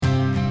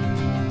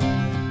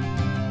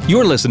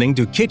You're listening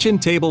to Kitchen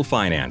Table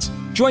Finance.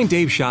 Join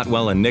Dave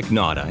Shotwell and Nick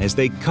Nauta as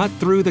they cut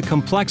through the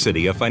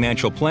complexity of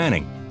financial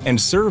planning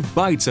and serve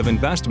bites of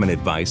investment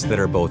advice that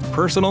are both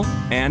personal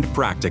and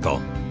practical.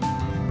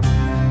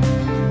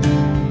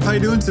 How you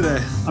doing today?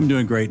 I'm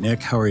doing great,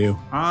 Nick. How are you?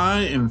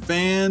 I am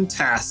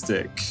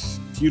fantastic.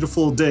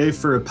 Beautiful day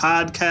for a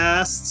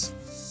podcast.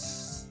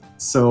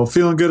 So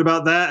feeling good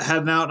about that.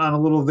 Heading out on a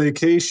little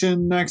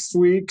vacation next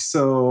week.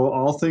 So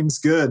all things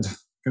good.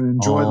 Going to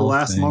enjoy the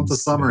last month of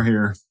summer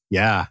here.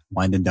 Yeah,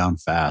 winding down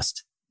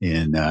fast.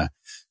 And that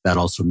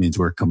also means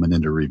we're coming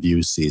into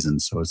review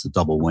season. So it's a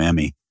double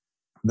whammy.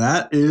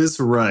 That is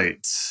right.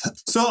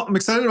 So I'm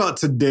excited about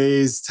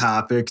today's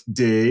topic,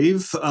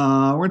 Dave. We're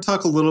going to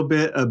talk a little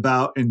bit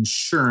about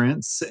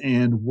insurance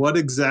and what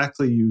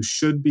exactly you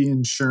should be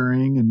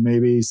insuring and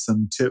maybe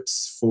some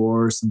tips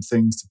for some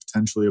things to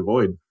potentially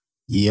avoid.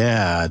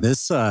 Yeah,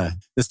 this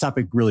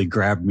topic really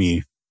grabbed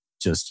me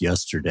just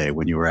yesterday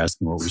when you were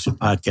asking what we should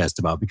podcast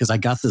about, because I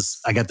got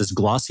this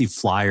glossy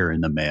flyer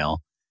in the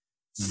mail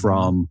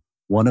from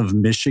one of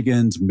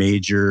Michigan's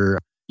major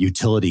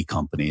utility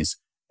companies.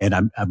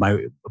 And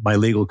my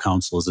legal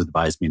counsel has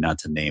advised me not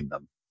to name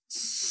them.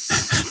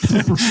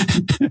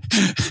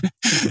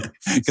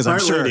 Because I'm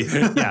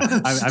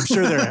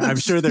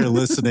sure they're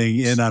listening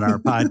in on our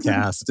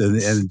podcast,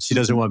 and she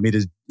doesn't want me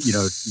to,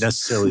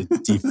 necessarily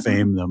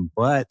defame them.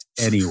 But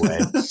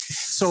anyway,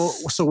 so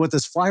what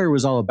this flyer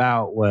was all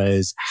about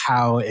was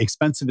how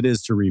expensive it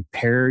is to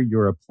repair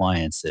your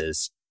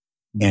appliances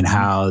and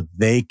how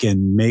they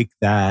can make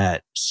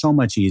that so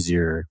much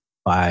easier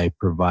by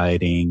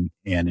providing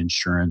an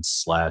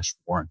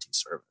insurance/warranty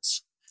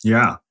service.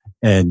 Yeah.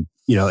 And,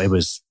 it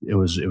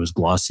was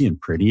glossy and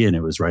pretty, and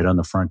it was right on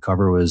the front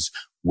cover was,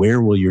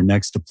 where will your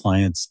next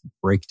appliance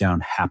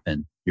breakdown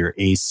happen? Your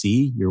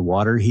AC, your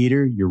water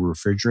heater, your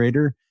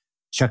refrigerator?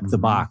 Check the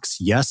box.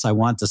 Yes, I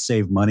want to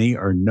save money,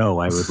 or no,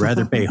 I would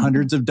rather pay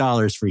hundreds of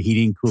dollars for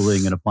heating,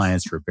 cooling, and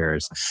appliance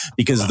repairs,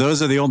 because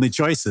those are the only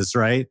choices,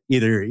 right?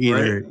 Either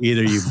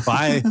you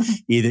buy,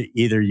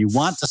 either you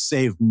want to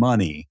save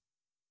money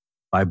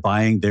by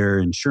buying their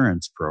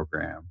insurance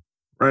program,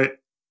 right?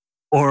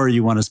 Or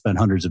you want to spend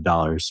hundreds of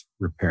dollars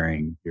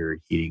repairing your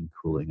heating,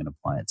 cooling, and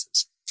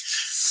appliances.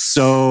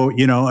 So,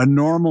 a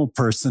normal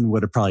person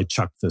would have probably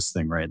chucked this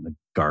thing right in the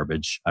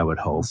garbage, I would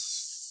hope.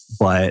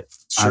 But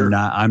sure.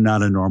 I'm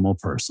not a normal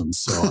person.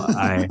 So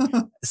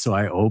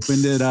I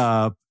opened it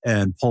up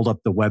and pulled up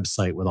the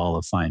website with all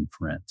the fine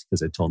print,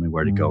 because it told me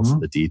where to go for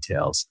the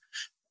details.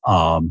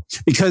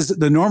 Because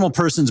the normal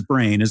person's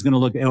brain is going to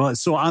look.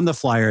 So on the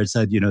flyer, it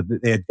said,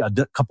 they had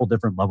a couple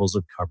different levels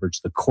of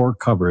coverage. The core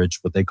coverage,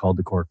 what they called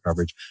the core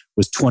coverage,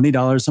 was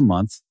 $20 a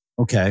month.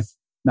 Okay.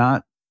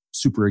 Not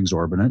super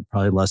exorbitant,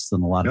 probably less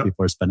than a lot of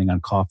people are spending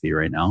on coffee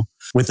right now,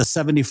 with a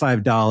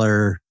 $75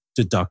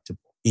 deductible.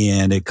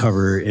 And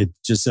it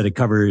just said it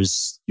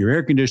covers your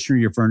air conditioner,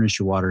 your furnace,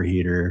 your water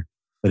heater,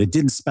 but it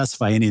didn't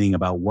specify anything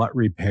about what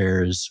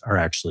repairs are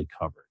actually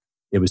covered.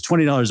 It was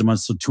 $20 a month,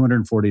 so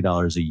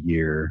 $240 a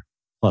year,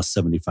 plus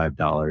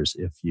 $75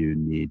 if you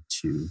need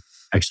to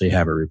actually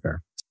have a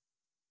repair.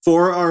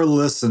 For our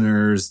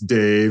listeners,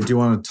 Dave, do you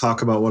want to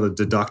talk about what a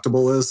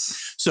deductible is?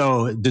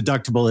 So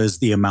deductible is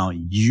the amount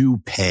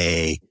you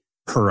pay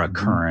per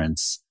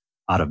occurrence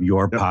out of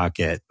your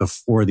pocket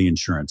before the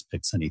insurance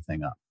picks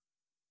anything up.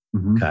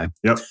 Okay.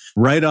 Yep.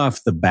 Right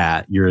off the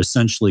bat, you're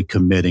essentially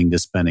committing to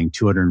spending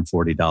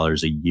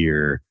 $240 a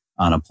year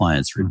on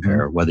appliance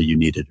repair, whether you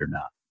need it or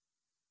not.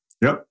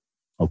 Yep.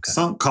 Okay.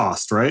 Sunk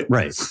cost, right?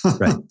 Right.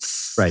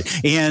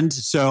 And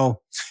so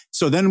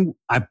then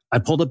I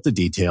pulled up the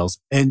details,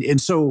 and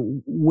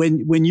so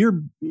when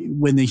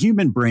the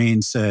human brain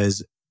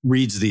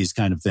reads these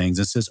kind of things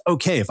and says,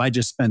 okay, if I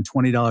just spend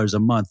 $20 a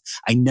month,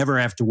 I never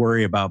have to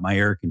worry about my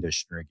air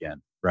conditioner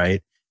again,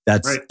 right?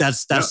 That's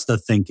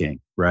the thinking,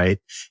 right?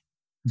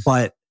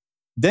 But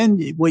then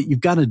what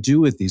you've got to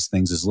do with these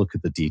things is look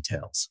at the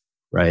details.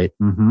 Right?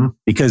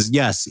 Because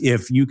yes,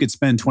 if you could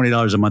spend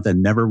 $20 a month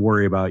and never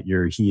worry about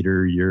your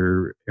heater,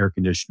 your air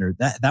conditioner,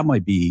 that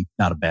might be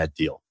not a bad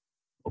deal.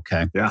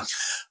 Okay. Yeah.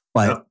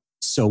 But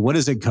so what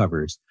does it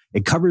cover?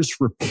 It covers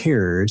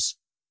repairs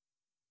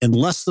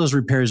unless those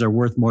repairs are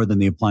worth more than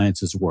the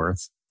appliance is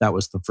worth. That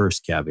was the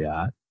first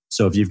caveat.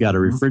 So if you've got a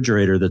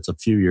refrigerator that's a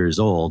few years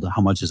old,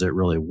 how much is it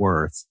really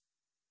worth?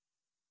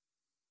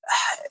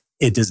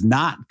 It does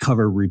not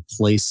cover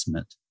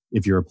replacement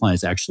if your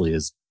appliance actually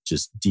is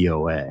just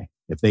DOA.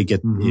 If they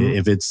get,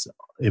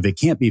 if it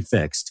can't be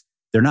fixed,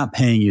 they're not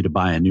paying you to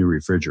buy a new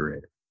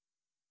refrigerator.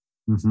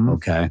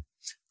 Okay.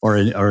 Or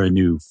a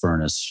new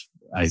furnace.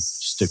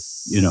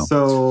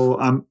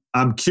 So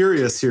I'm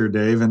curious here,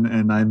 Dave,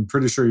 and I'm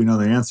pretty sure you know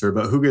the answer,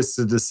 but who gets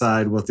to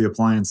decide what the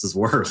appliance is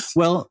worth?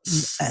 Well,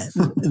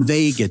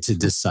 they get to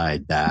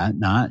decide that,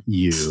 not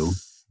you.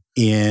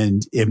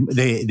 And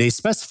they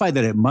specify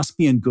that it must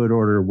be in good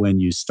order when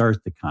you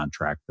start the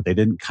contract, but they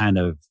didn't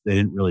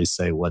really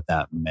say what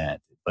that meant.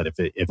 But if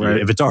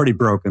it's already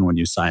broken when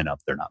you sign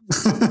up, they're not.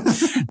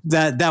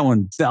 that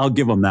one, I'll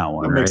give them that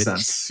one. That right? makes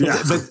sense.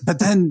 Yeah. But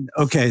then,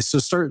 okay, so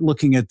start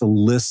looking at the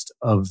list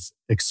of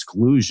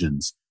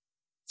exclusions: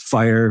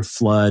 fire,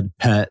 flood,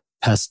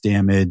 pest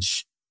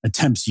damage,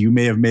 attempts you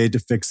may have made to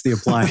fix the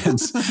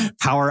appliance,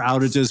 power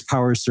outages,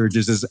 power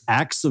surges,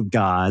 acts of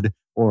God,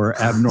 or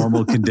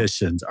abnormal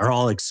conditions are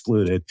all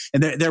excluded.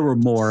 And there were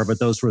more, but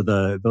those were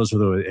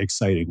the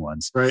exciting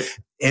ones. Right.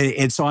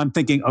 And so I'm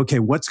thinking, okay,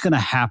 what's going to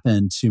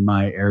happen to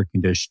my air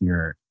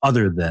conditioner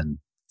other than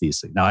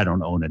these things? Now, I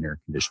don't own an air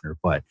conditioner,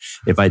 but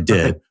if I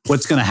did,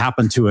 what's going to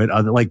happen to it?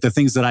 Like the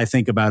things that I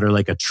think about are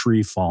like a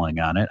tree falling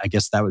on it. I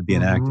guess that would be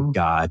an act of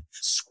God.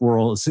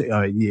 Squirrels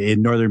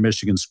in northern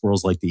Michigan,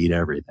 squirrels like to eat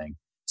everything.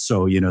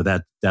 So,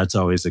 that's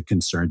always a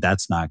concern.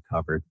 That's not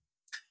covered.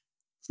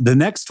 The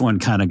next one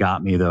kind of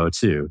got me though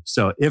too.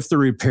 So if the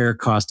repair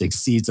cost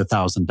exceeds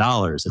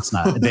 $1,000, it's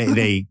not,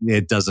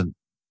 it doesn't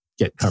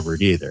get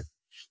covered either.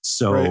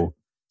 So, right.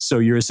 So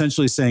you're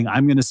essentially saying,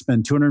 I'm going to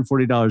spend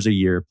 $240 a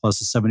year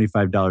plus a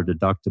 $75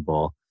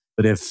 deductible.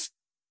 But if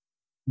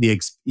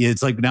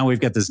it's like now we've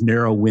got this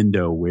narrow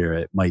window where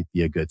it might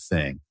be a good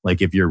thing. Like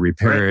if your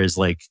repair is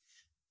like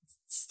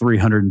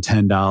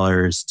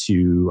 $310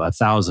 to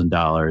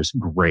 $1,000,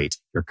 great,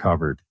 you're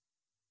covered.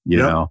 You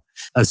know,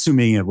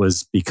 assuming it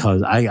was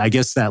because I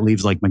guess that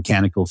leaves like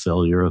mechanical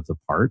failure of the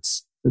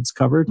parts that's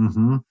covered,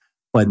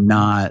 but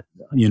not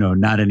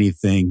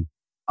anything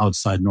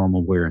outside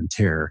normal wear and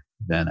tear.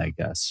 Then I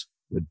guess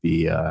would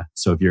be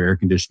so if your air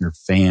conditioner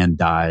fan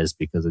dies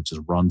because it just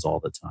runs all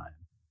the time,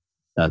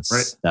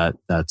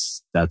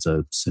 that's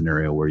a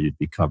scenario where you'd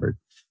be covered.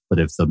 But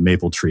if the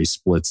maple tree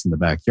splits in the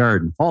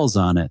backyard and falls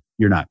on it,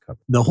 you're not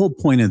covered. The whole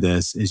point of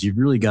this is you've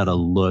really got to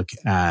look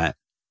at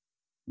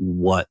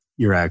what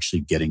you're actually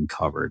getting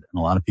covered. And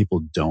a lot of people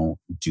don't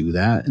do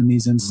that in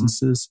these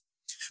instances.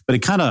 But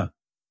it kind of,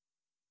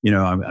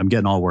 I'm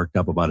getting all worked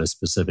up about a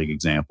specific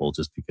example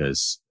just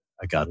because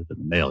I got it in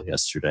the mail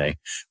yesterday.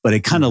 But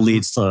it kind of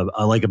leads to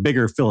a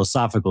bigger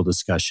philosophical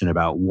discussion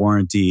about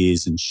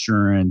warranties,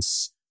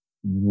 insurance.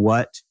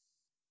 What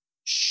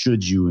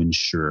should you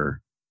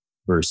insure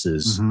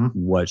versus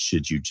what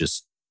should you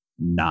just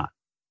not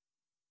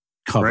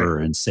cover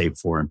and save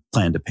for and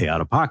plan to pay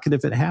out of pocket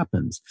if it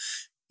happens?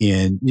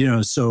 And,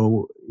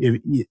 so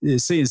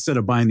say instead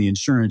of buying the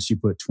insurance, you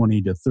put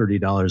 $20 to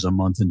 $30 a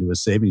month into a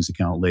savings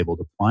account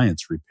labeled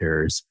appliance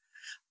repairs.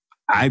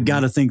 I've got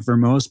to think for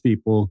most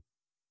people,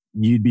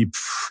 you'd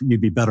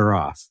be better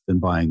off than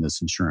buying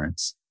this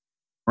insurance.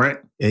 Right.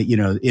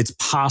 It's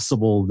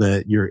possible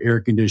that your air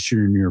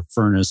conditioner and your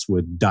furnace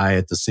would die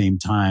at the same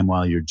time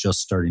while you're just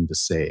starting to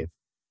save.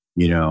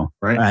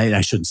 Right. I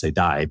shouldn't say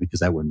die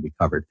because that wouldn't be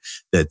covered.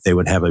 That they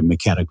would have a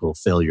mechanical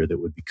failure that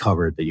would be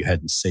covered that you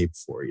hadn't saved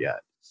for yet.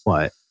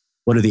 But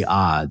what are the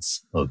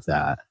odds of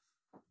that?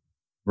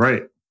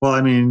 Right. Well,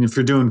 I mean, if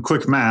you're doing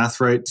quick math,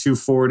 right,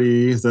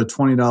 $240, the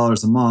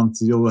 $20 a month,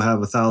 you'll have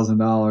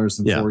 $1,000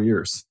 in 4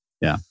 years.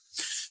 Yeah.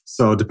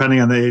 So depending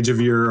on the age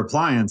of your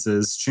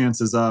appliances,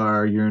 chances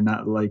are you're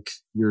not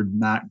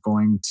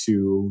going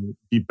to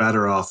be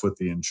better off with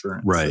the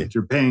insurance. Right. Like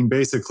you're paying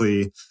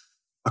basically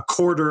a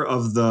quarter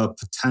of the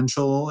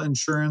potential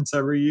insurance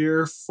every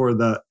year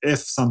if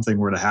something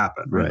were to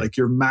happen, right? Like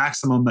your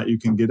maximum that you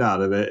can get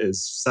out of it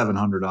is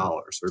 $700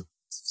 or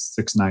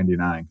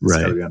 $699. It's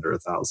got to be under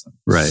 $1,000.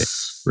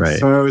 Right.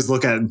 So I always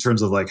look at it in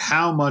terms of like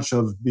how much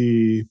of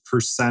the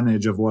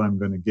percentage of what I'm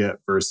going to get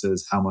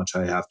versus how much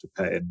I have to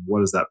pay, and what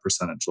does that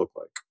percentage look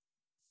like?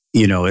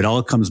 It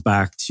all comes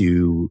back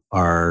to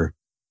our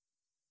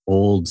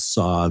old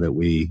saw that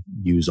we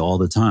use all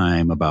the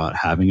time about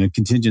having a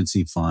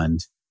contingency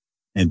fund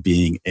and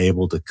being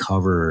able to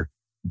cover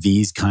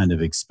these kind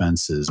of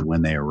expenses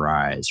when they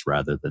arise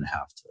rather than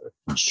have to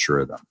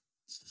insure them.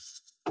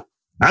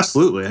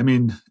 Absolutely. I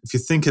mean, if you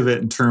think of it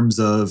in terms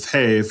of,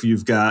 hey, if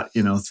you've got,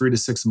 3 to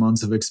 6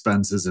 months of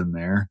expenses in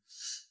there,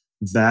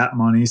 that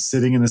money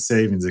sitting in a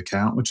savings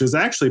account, which is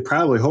actually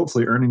probably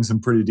hopefully earning some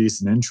pretty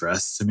decent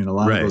interest. I mean, a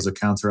lot of those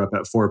accounts are up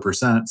at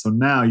 4%. So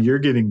now you're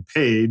getting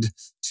paid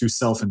to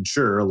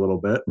self-insure a little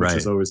bit, which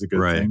is always a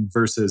good thing,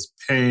 versus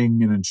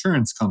paying an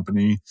insurance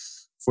company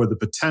for the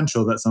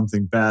potential that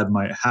something bad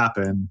might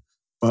happen,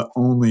 but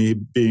only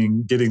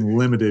getting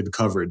limited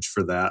coverage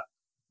for that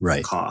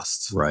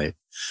cost. Right.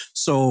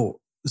 So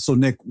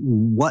Nick,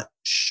 what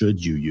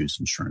should you use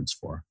insurance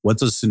for?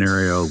 What's a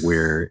scenario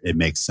where it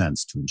makes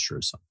sense to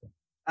insure something?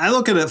 I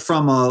look at it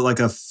from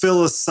a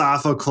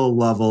philosophical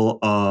level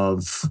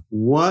of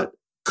what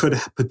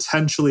could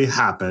potentially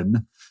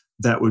happen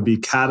that would be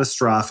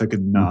catastrophic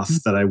enough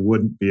that I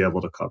wouldn't be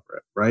able to cover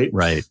it. Right.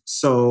 Right.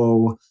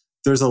 So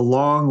there's a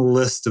long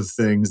list of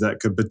things that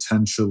could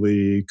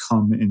potentially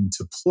come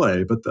into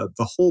play. But the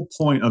whole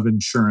point of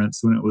insurance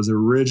when it was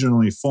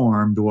originally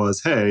formed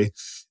was, hey,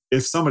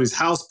 if somebody's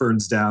house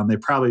burns down, they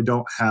probably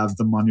don't have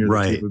the money or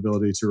the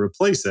capability to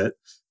replace it.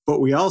 But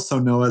we also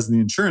know as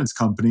the insurance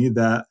company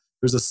that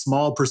there's a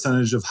small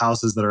percentage of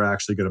houses that are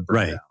actually going to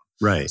burn down.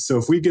 Right. So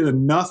if we get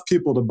enough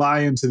people to buy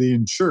into the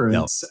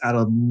insurance at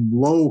a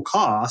low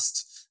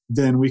cost,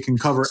 then we can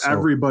cover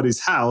everybody's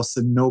house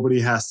and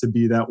nobody has to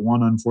be that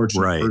one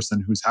unfortunate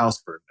person whose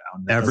house burned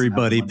down.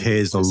 Everybody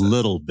pays a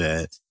little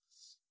bit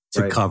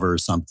to cover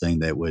something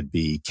that would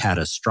be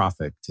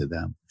catastrophic to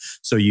them.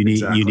 So you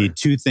need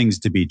two things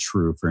to be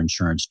true for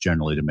insurance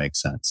generally to make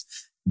sense.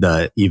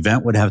 The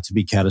event would have to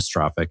be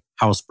catastrophic.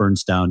 House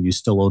burns down. You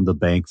still own the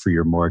bank for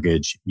your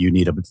mortgage. You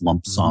need a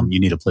lump sum. You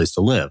need a place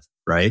to live,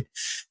 right?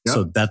 Yep.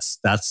 So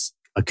that's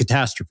a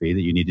catastrophe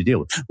that you need to deal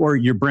with. Or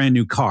your brand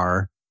new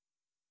car,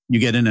 you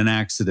get in an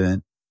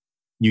accident,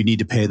 you need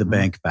to pay the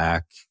bank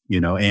back,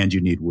 and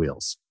you need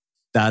wheels.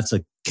 That's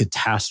a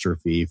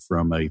catastrophe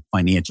from a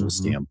financial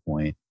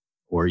standpoint.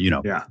 Or,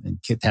 and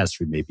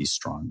catastrophe may be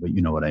strong, but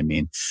you know what I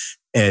mean.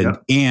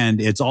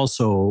 And it's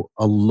also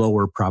a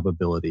lower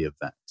probability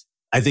event.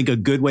 I think a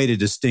good way to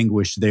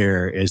distinguish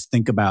there is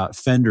think about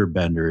fender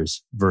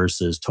benders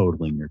versus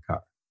totaling your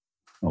car.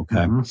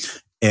 Okay.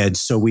 And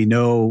so we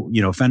know,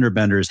 fender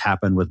benders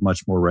happen with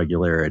much more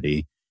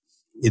regularity.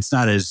 It's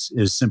not as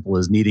simple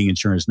as needing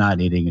insurance, not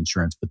needing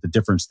insurance, but the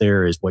difference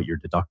there is what your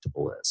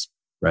deductible is,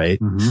 right?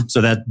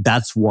 So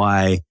that's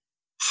why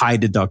high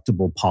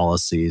deductible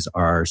policies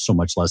are so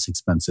much less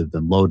expensive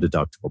than low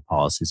deductible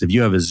policies. If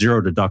you have a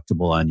zero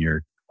deductible on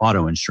your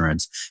auto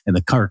insurance and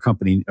the car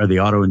company or the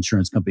auto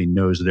insurance company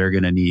knows they're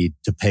going to need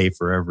to pay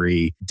for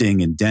every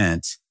ding and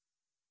dent,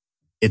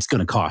 it's going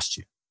to cost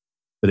you.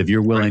 But if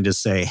you're willing to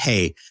say,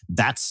 hey,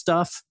 that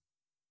stuff,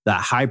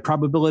 that high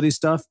probability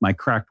stuff, my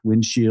cracked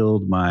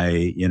windshield,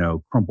 my,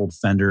 crumpled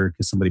fender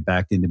because somebody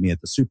backed into me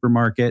at the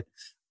supermarket,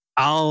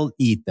 I'll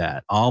eat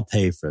that. I'll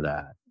pay for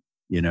that,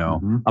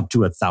 up to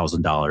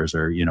 $1,000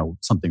 or,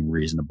 something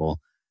reasonable.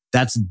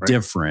 That's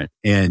different.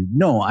 And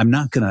no, I'm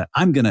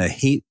going to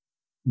hate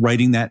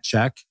writing that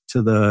check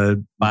to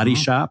the body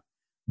shop,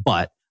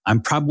 but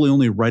I'm probably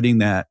only writing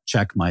that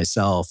check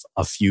myself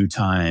a few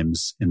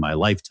times in my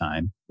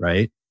lifetime,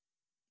 right?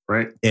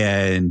 Right.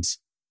 And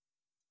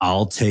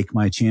I'll take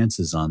my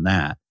chances on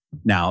that.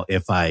 Now,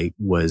 if I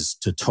was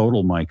to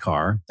total my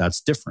car,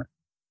 that's different.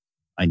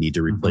 I need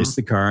to replace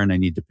the car and I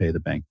need to pay the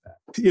bank back.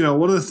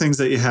 One of the things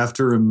that you have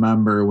to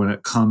remember when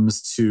it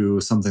comes to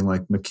something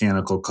like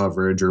mechanical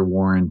coverage or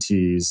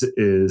warranties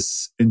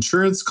is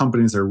insurance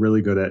companies are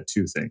really good at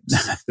two things.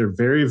 They're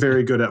very,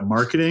 very good at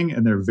marketing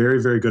and they're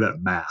very, very good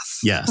at math.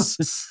 Yes.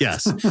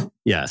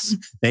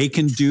 They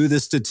can do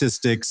the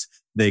statistics.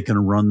 They can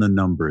run the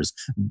numbers.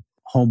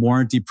 Home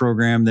warranty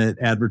program that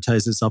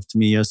advertised itself to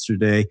me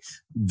yesterday,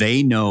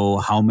 they know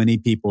how many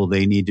people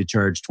they need to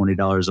charge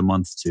 $20 a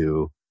month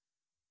to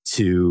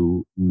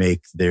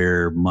make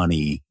their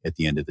money at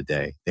the end of the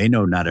day. They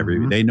know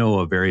they know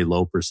a very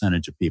low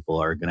percentage of people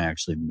are going to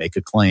actually make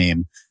a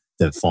claim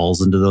that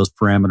falls into those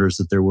parameters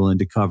that they're willing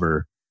to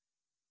cover,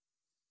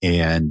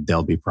 and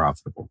they'll be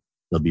profitable.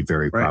 They'll be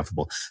very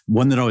profitable.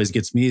 One that always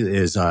gets me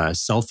is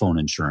cell phone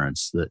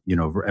insurance. That,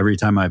 every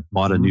time I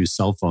bought a new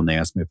cell phone, they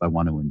asked me if I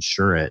want to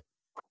insure it.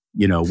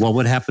 What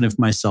would happen if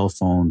my cell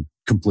phone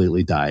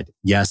completely died?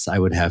 Yes, I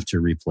would have to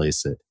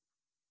replace it.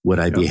 Would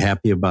I be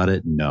happy about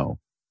it? No.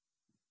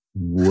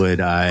 Would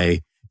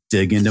I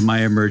dig into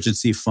my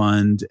emergency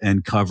fund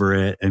and cover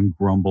it and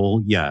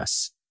grumble?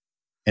 Yes.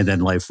 And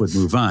then life would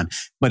move on.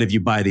 But if you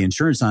buy the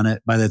insurance on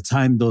it, by the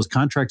time those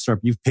contracts are up,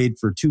 you've paid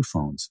for two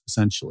phones,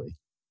 essentially.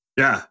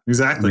 Yeah,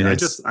 exactly.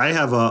 I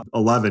have a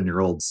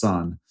 11-year-old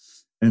son.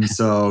 And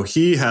so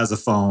he has a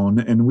phone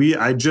and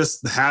I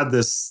just had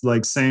this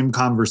same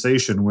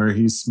conversation where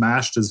he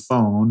smashed his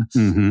phone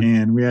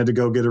and we had to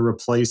go get a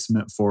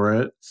replacement for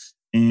it.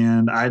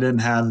 And I didn't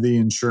have the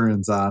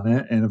insurance on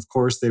it. And of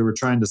course they were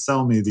trying to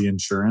sell me the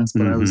insurance,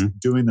 but I was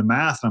doing the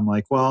math. And I'm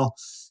like, well,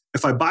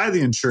 if I buy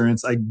the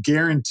insurance, I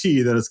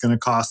guarantee that it's going to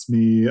cost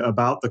me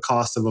about the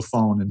cost of a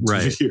phone in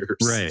 2 years.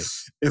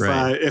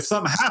 Right. If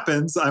something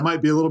happens, I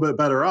might be a little bit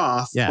better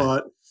off,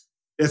 but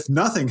if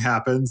nothing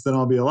happens, then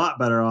I'll be a lot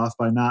better off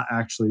by not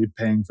actually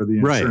paying for the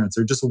insurance.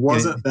 There just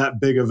wasn't that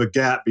big of a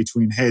gap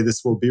between, hey,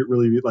 this will be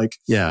really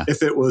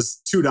if it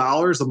was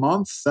 $2 a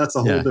month, that's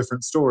a whole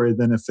different story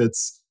than if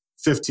it's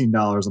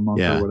 $15 a month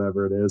or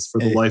whatever it is for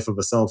the life of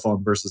a cell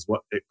phone versus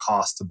what it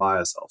costs to buy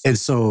a cell phone. And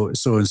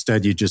so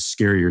instead you just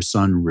scare your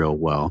son real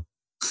well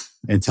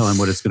and tell him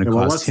what it's going to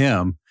cost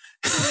him.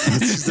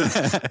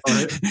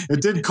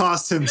 It did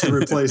cost him to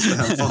replace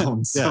that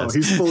phone, so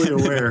he's fully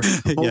aware.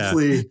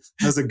 Hopefully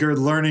has a good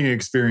learning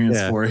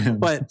experience for him.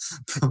 But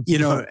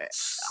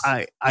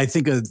I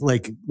think of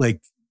like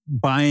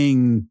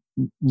buying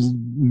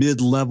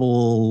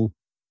mid-level,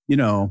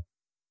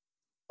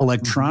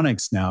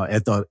 electronics now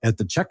at the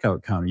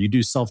checkout counter. You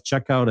do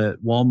self-checkout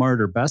at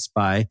Walmart or Best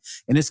Buy,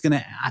 and it's going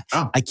to,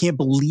 I can't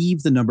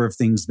believe the number of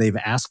things they've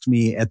asked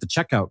me at the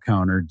checkout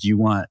counter. Do you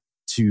want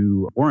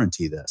to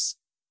warranty this?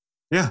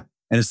 Yeah.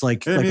 And it's it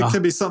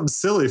could be something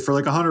silly for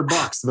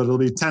 $100, but it'll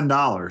be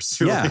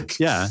 $10.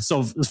 Yeah.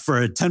 So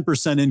for a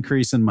 10%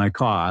 increase in my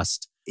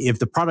cost, if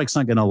the product's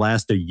not going to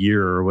last a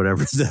year or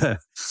whatever their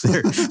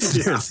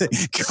thing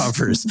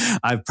covers,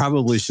 I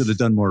probably should have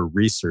done more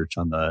research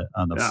on the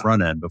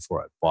front end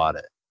before I bought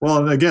it. Well,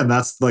 and again,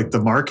 that's like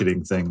the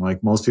marketing thing.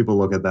 Like most people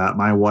look at that.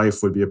 My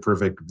wife would be a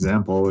perfect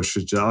example. Which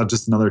should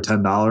just another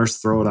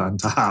 $10, throw it on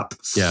top.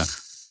 Yeah.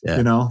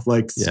 You know,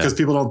 like because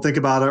people don't think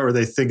about it, or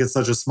they think it's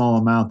such a small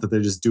amount that they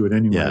just do it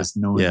anyways,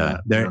 knowing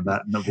that,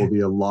 that will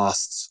be a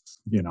lost.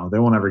 They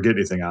won't ever get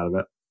anything out of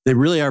it. They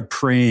really are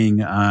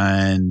preying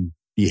on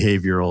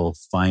behavioral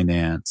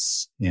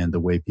finance and the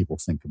way people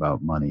think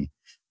about money.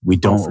 We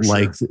don't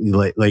like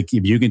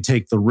if you can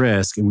take the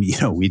risk, and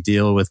we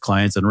deal with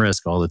clients and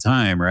risk all the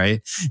time,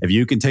 right? If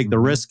you can take the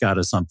risk out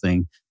of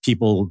something,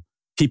 people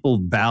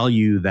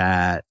value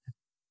that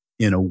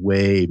in a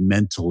way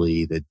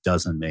mentally that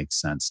doesn't make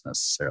sense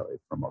necessarily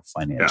from a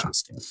financial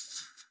standpoint.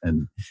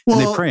 And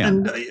they prey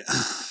on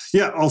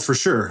that. For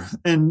sure.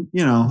 And,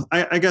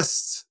 I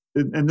guess,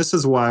 and this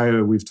is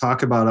why we've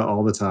talked about it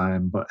all the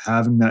time, but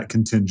having that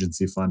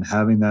contingency fund,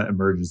 having that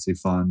emergency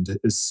fund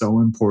is so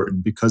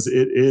important because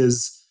it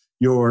is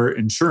your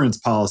insurance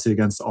policy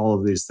against all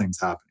of these things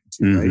happening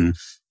to you, right?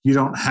 You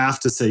don't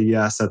have to say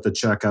yes at the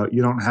checkout.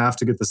 You don't have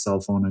to get the cell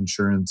phone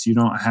insurance. You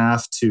don't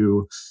have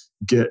to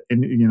get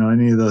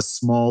any of the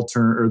small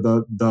term or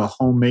the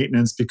home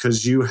maintenance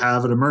because you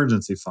have an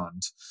emergency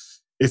fund.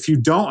 If you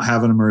don't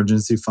have an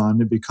emergency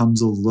fund, it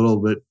becomes a little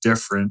bit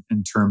different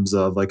in terms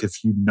of like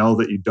if you know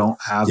that you don't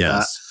have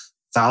that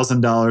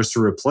 $1,000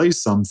 to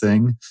replace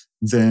something,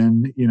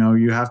 then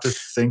you have to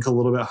think a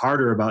little bit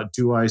harder about,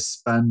 do I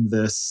spend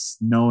this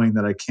knowing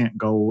that I can't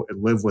go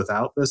and live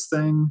without this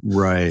thing?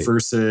 Right.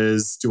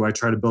 Versus, do I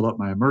try to build up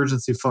my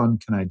emergency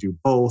fund? Can I do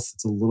both?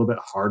 It's a little bit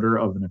harder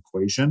of an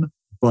equation.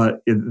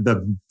 But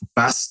the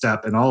best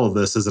step in all of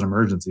this is an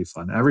emergency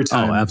fund. Every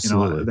time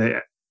they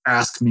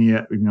ask me,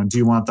 do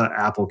you want the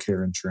Apple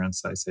Care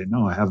insurance? I say,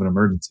 no, I have an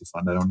emergency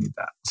fund. I don't need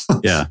that.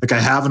 Yeah. Like I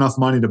have enough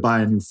money to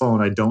buy a new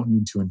phone. I don't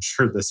need to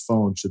insure this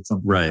phone should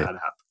something bad happen.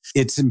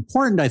 It's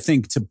important, I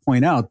think, to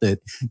point out that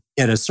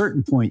at a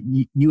certain point,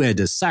 you had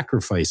to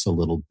sacrifice a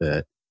little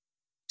bit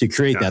to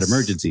create that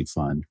emergency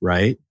fund,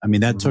 right? I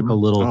mean, that took a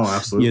little,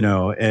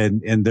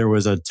 and there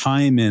was a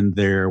time in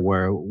there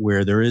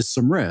where there is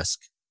some risk.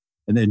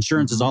 And the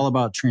insurance is all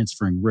about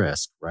transferring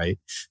risk, right?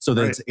 So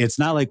that it's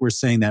not like we're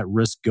saying that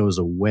risk goes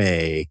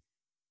away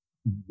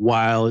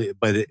but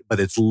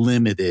it's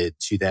limited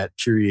to that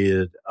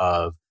period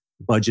of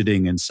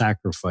budgeting and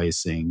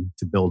sacrificing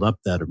to build up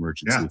that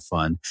emergency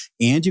fund.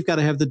 And you've got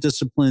to have the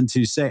discipline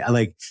to say,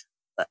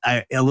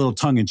 a little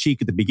tongue in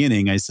cheek at the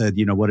beginning, I said,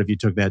 what if you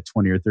took that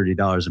 $20 or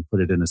 $30 and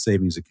put it in a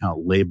savings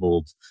account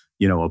labeled,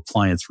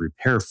 appliance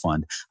repair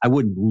fund? I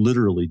wouldn't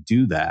literally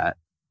do that.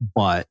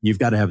 But you've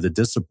got to have the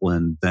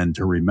discipline then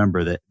to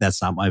remember that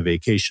that's not my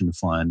vacation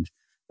fund.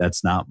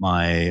 That's not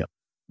my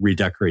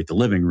redecorate the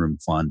living room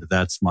fund.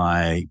 That's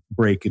my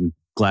break in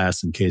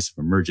glass in case of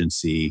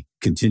emergency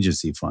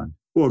contingency fund.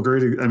 Well,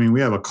 great. I mean, we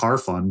have a car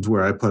fund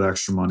where I put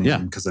extra money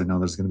in because I know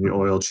there's going to be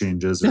oil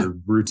changes or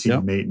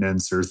routine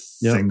maintenance or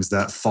things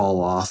that fall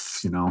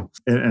off,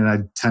 and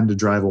I tend to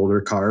drive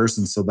older cars.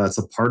 And so that's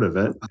a part of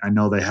it. I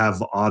know they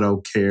have auto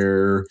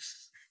care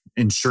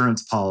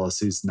insurance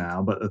policies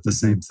now, but at the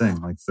same thing,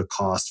 like the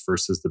cost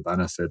versus the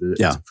benefit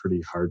is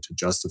pretty hard to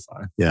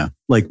justify. Yeah.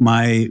 Like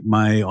my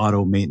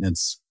auto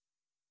maintenance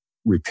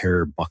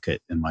repair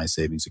bucket in my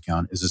savings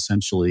account is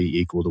essentially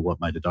equal to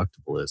what my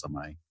deductible is on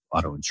my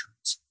auto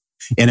insurance.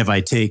 And if I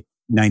take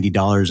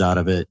 $90 out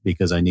of it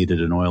because I needed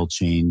an oil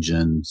change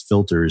and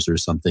filters or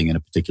something in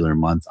a particular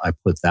month, I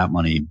put that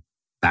money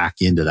back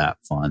into that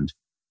fund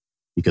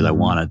because I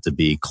want it to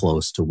be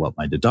close to what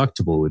my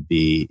deductible would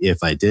be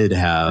if I did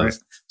have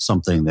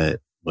something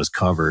that was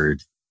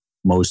covered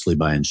mostly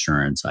by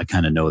insurance. I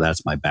kind of know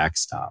that's my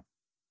backstop.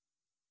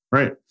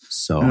 Right.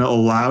 So and it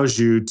allows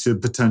you to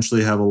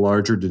potentially have a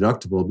larger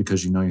deductible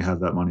because you have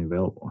that money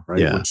available, right?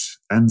 Yeah. Which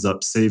ends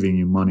up saving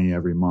you money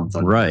every month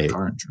on your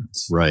car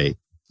insurance. Right.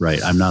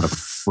 I'm not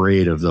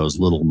afraid of those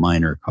little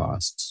minor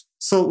costs.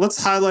 So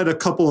let's highlight a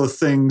couple of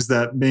things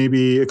that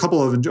maybe we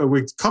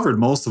covered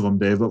most of them,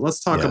 Dave, but let's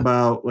talk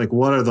about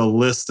what are the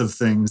list of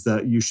things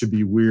that you should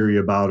be weary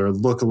about or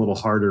look a little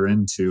harder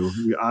into.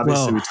 We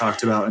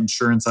talked about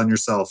insurance on your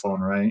cell phone,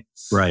 right?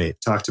 Right.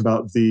 Talked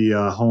about the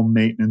home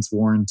maintenance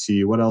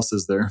warranty. What else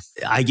is there?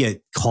 I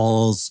get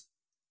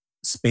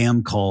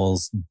spam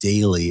calls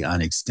daily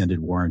on extended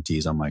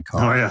warranties on my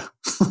car. Oh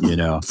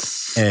yeah.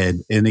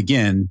 and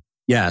again,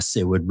 yes,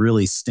 it would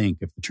really stink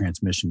if the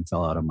transmission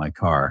fell out of my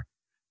car.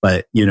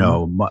 But,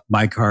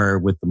 my car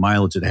with the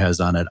mileage it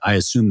has on it, I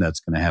assume that's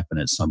going to happen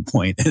at some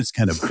point. It's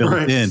kind of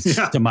built in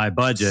to my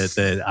budget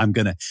that I'm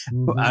going to,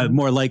 I'm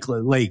more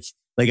likely, like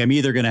I'm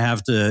either going to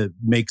have to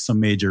make some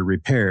major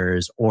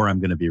repairs or I'm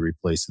going to be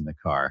replacing the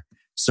car.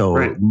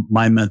 So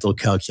my mental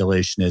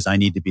calculation is I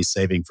need to be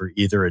saving for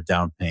either a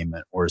down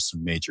payment or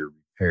some major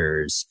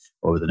repairs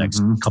over the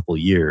next couple of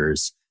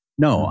years.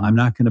 No, I'm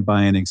not going to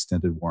buy an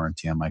extended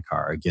warranty on my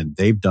car. Again,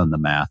 they've done the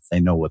math. They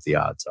know what the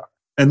odds are.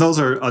 And those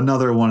are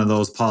another one of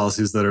those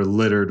policies that are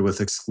littered with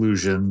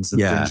exclusions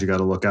and Yeah. things you got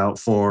to look out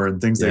for and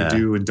things they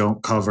do and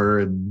don't cover.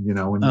 And,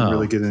 when you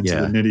really get into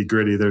the nitty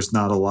gritty, there's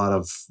not a lot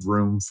of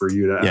room for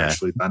you to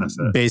actually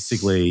benefit.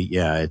 Basically,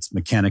 it's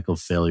mechanical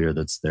failure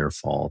that's their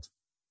fault.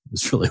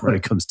 It's really what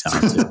it comes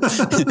down to.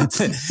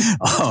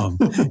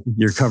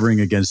 You're covering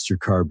against your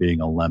car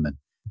being a lemon.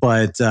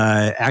 But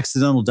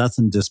accidental death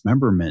and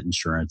dismemberment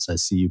insurance, I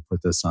see you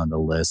put this on the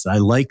list. I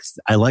like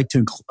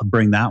to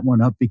bring that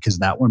one up because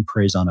that one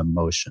preys on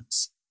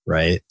emotions,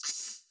 right?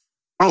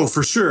 Oh,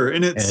 for sure.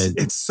 And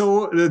it's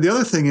so, the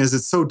other thing is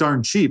it's so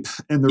darn cheap.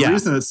 And the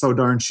reason it's so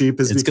darn cheap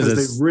is because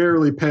they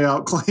rarely pay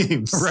out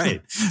claims.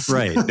 Right.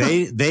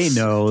 They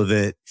know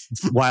that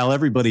while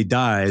everybody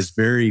dies,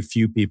 very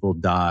few people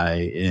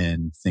die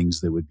in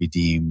things that would be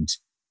deemed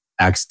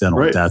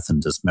accidental death and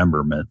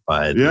dismemberment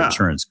by the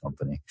insurance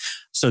company.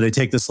 So they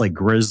take this like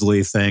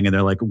grisly thing and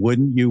they're like,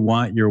 wouldn't you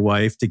want your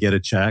wife to get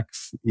a check,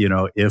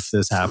 if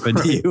this happened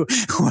to you?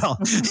 Well,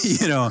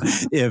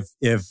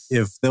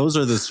 if those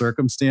are the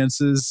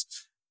circumstances,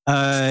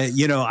 I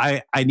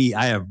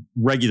have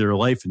regular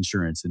life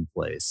insurance in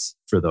place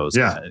for those,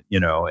 and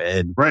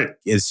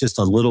it's just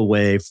a little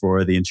way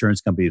for the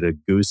insurance company to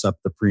goose up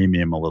the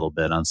premium a little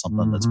bit on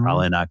something that's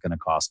probably not going to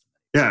cost them.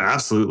 Yeah,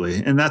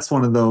 absolutely. And that's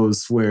one of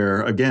those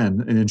where,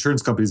 again, an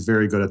insurance company is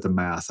very good at the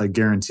math. I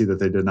guarantee that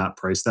they did not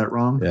price that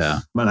wrong. Yeah.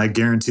 But I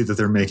guarantee that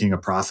they're making a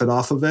profit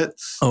off of it.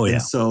 Oh, yeah.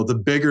 And so the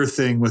bigger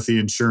thing with the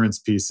insurance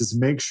piece is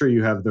make sure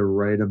you have the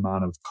right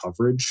amount of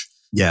coverage.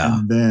 Yeah.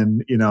 And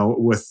then,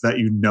 with that,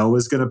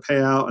 is going to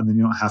pay out. And then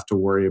you don't have to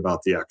worry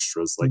about the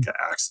extras like an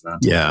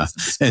accident.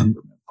 And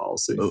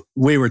policy.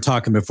 We were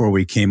talking before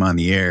we came on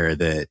the air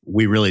that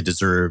we really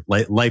deserve,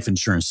 life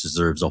insurance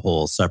deserves a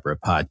whole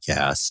separate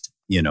podcast.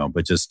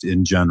 But just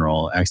in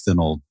general,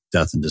 accidental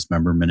death and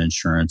dismemberment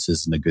insurance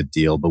isn't a good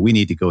deal. But we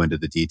need to go into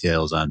the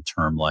details on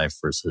term life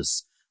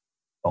versus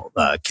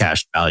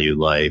cash value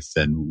life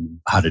and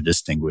how to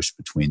distinguish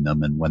between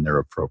them and when they're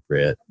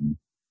appropriate.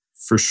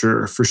 For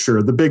sure.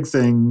 The big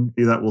thing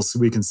that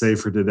we can say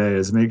for today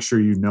is make sure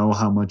you know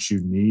how much you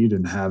need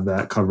and have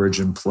that coverage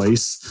in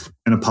place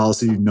and a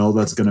policy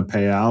that's going to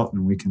pay out.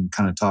 And we can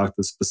kind of talk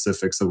the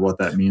specifics of what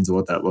that means and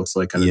what that looks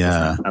like in a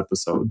different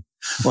episode.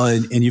 Well,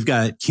 and you've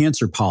got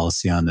cancer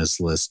policy on this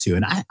list too.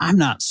 And I'm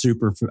not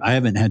I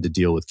haven't had to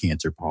deal with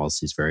cancer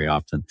policies very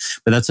often,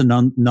 but that's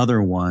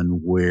another one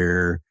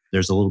where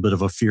there's a little bit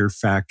of a fear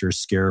factor,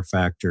 scare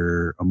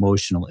factor,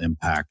 emotional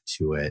impact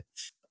to it.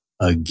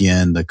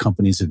 Again, the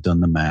companies have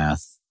done the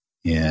math,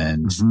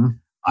 and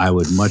I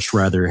would much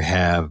rather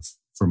have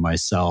for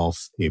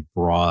myself a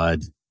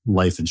broad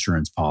life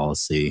insurance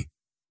policy.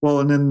 Well,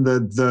 and in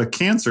the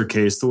cancer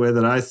case, the way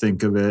that I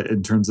think of it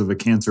in terms of a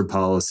cancer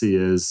policy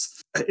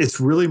is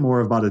it's really more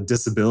about a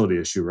disability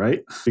issue,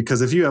 right?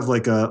 Because if you have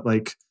like a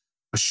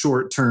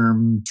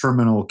short-term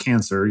terminal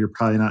cancer, you're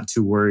probably not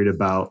too worried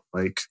about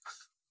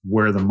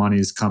where the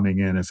money's coming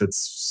in if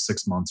it's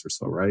 6 months or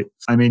so, right?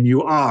 I mean,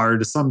 you are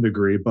to some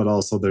degree, but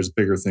also there's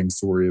bigger things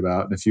to worry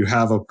about. And if you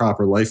have a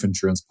proper life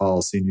insurance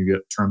policy and you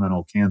get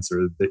terminal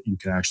cancer, that you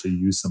can actually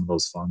use some of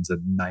those funds,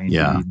 and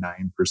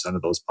 99%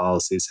 of those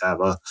policies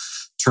have a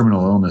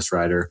terminal illness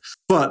rider.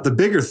 But the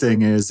bigger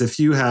thing is if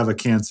you have a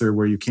cancer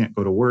where you can't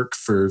go to work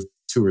for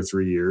 2 or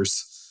 3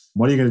 years,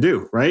 what are you going to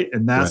do, right?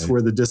 And that's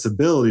where the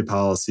disability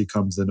policy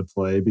comes into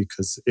play,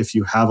 because if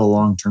you have a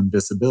long-term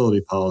disability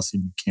policy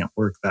and you can't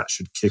work, that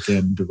should kick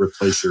in to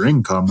replace your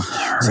income.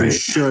 So you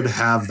should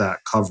have that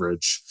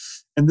coverage.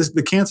 And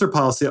the cancer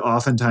policy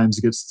oftentimes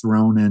gets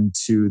thrown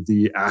into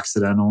the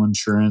accidental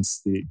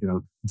insurance,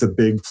 the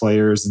big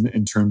players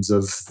in terms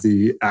of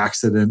the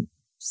accident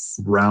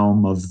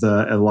realm of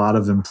a lot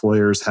of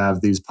employers have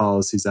these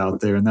policies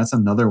out there. And that's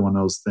another one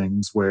of those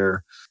things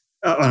where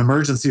an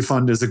emergency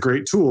fund is a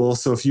great tool.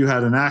 So if you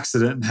had an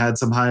accident and had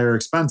some higher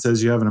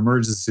expenses, you have an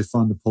emergency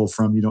fund to pull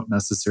from. You don't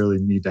necessarily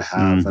need to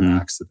have an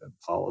accident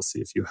policy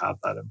if you have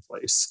that in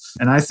place.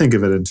 And I think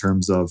of it in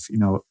terms of,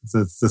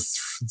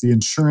 the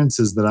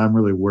insurances that I'm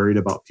really worried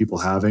about people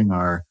having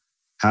are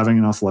having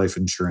enough life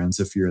insurance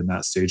if you're in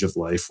that stage of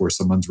life where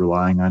someone's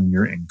relying on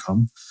your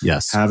income.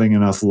 Yes. Having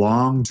enough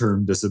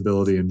long-term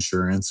disability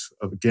insurance.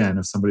 Again,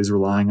 if somebody's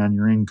relying on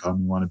your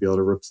income, you want to be able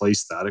to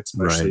replace that,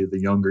 especially the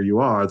younger you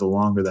are, the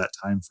longer that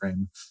time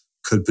frame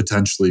could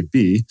potentially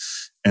be.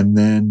 And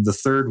then the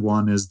third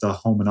one is the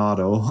home and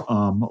auto.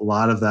 A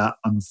lot of that,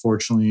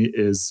 unfortunately,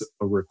 is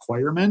a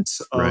requirement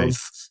of,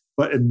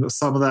 but in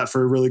some of that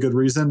for a really good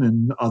reason,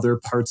 and other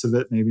parts of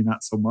it, maybe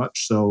not so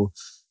much. So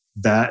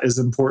that is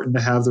important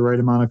to have the right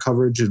amount of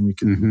coverage, and we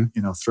can,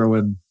 throw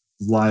in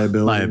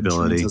liability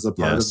insurance as a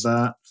part of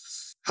that.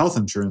 Health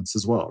insurance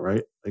as well,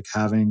 right? Like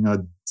having a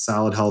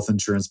solid health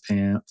insurance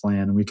plan.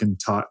 And we can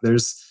talk,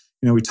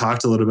 we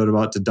talked a little bit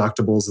about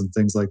deductibles and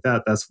things like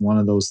that. That's one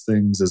of those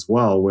things as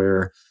well,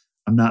 where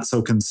I'm not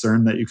so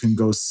concerned that you can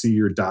go see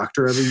your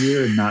doctor every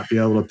year and not be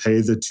able to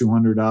pay the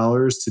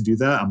 $200 to do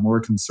that. I'm more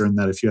concerned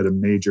that if you had a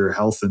major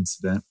health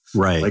incident,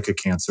 like a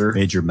cancer,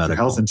 major medical,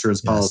 your health insurance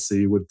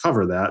policy would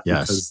cover that,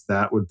 because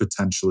that would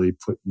potentially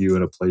put you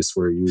in a place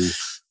where you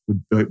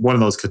one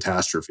of those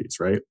catastrophes,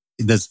 right?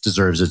 This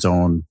deserves its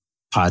own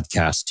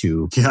podcast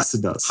too. Yes,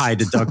 it does. High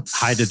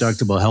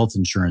deductible health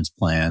insurance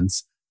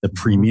plans. The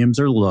premiums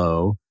are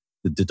low,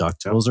 the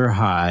deductibles are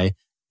high,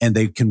 and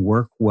they can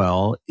work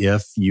well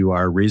if you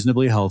are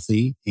reasonably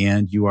healthy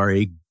and you are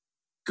a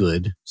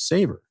good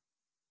saver.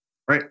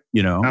 Right.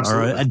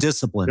 Absolutely. Or a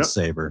disciplined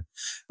saver,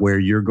 where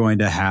you're going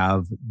to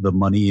have the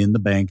money in the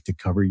bank to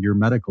cover your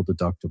medical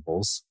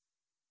deductibles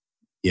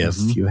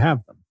if you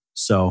have them.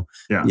 So,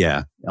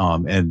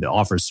 and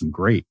offers some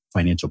great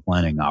financial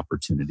planning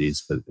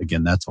opportunities. But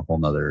again, that's a whole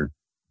nother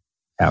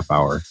half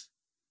hour.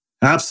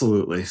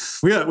 Absolutely.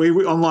 We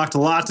unlocked a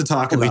lot to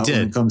talk about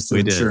when it comes to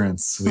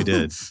insurance. We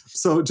did.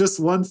 So just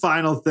one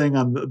final thing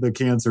on the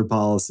cancer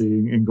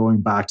policy and going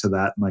back to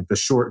that, like the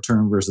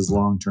short-term versus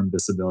long-term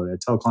disability. I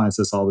tell clients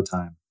this all the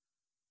time.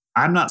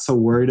 I'm not so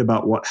worried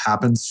about what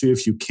happens to you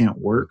if you can't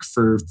work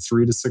for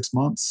 3 to 6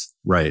 months.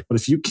 Right. But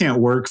if you can't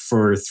work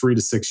for 3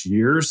 to 6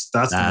 years,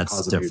 that's going to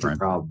cause a major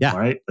problem,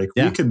 right? Like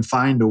we can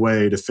find a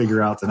way to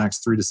figure out the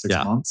next 3 to 6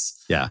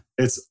 months. Yeah.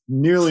 It's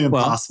nearly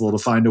impossible to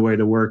find a way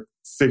to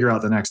figure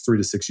out the next 3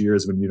 to 6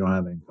 years when you don't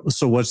have income.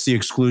 So what's the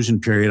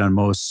exclusion period on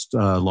most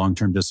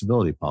long-term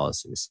disability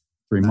policies?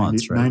 3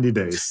 months, right? 90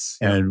 days.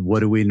 And what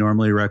do we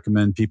normally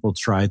recommend people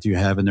try to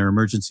have in their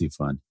emergency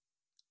fund?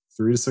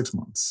 3 to 6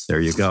 months.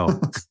 There you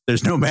go.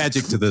 There's no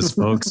magic to this,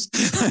 folks.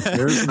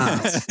 There's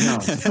not. No.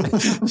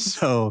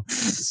 So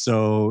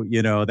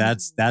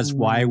that's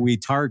why we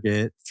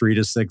target 3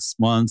 to 6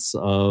 months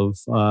of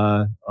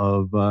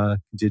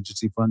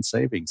contingency fund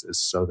savings, is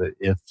so that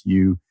if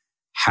you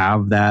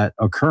have that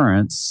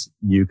occurrence,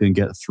 you can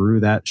get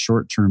through that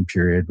short-term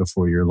period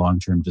before your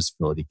long-term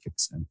disability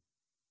kicks in.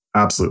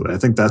 Absolutely. I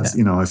think that's,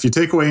 if you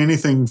take away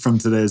anything from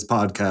today's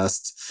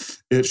podcast,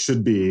 it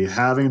should be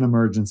having an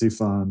emergency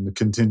fund, a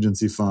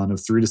contingency fund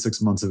of 3 to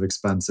 6 months of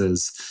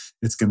expenses.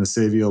 It's going to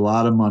save you a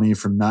lot of money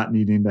from not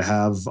needing to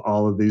have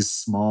all of these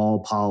small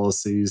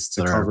policies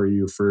to cover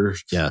you for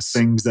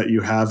things that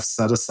you have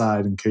set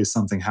aside in case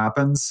something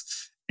happens.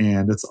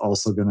 And it's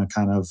also going to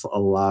kind of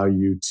allow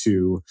you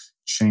to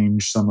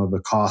change some of the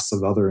costs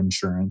of other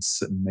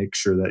insurance and make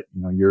sure that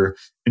you're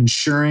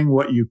insuring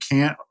what you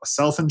can't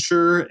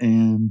self-insure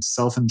and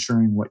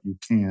self-insuring what you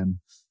can,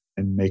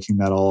 and making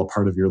that all a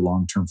part of your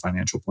long-term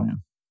financial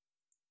plan.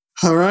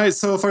 All right.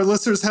 So if our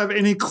listeners have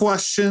any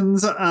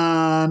questions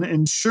on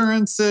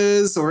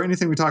insurances or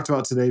anything we talked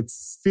about today,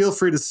 feel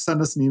free to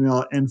send us an email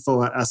at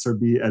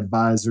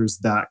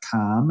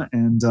info@srbadvisors.com,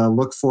 and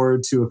look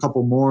forward to a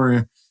couple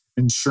more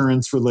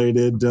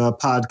insurance-related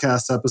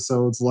podcast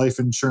episodes, life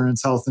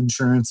insurance, health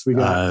insurance. We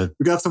got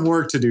some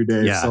work to do,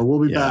 Dave. So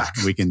we'll be back.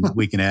 We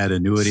can add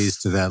annuities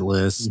to that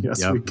list.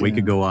 Yes, we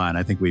could go on.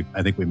 I think we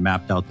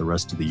mapped out the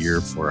rest of the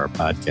year for our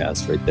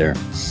podcast right there.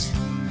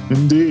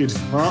 Indeed.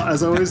 Well,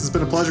 as always, it's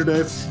been a pleasure,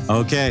 Dave.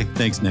 Okay,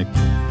 thanks, Nick.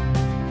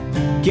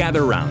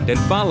 Gather round and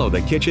follow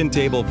the Kitchen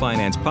Table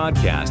Finance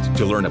podcast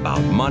to learn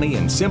about money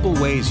and simple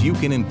ways you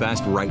can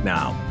invest right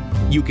now.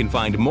 You can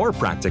find more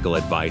practical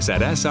advice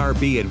at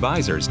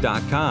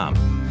srbadvisors.com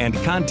and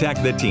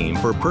contact the team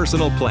for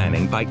personal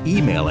planning by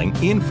emailing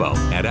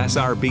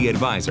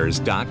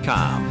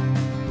info@srbadvisors.com.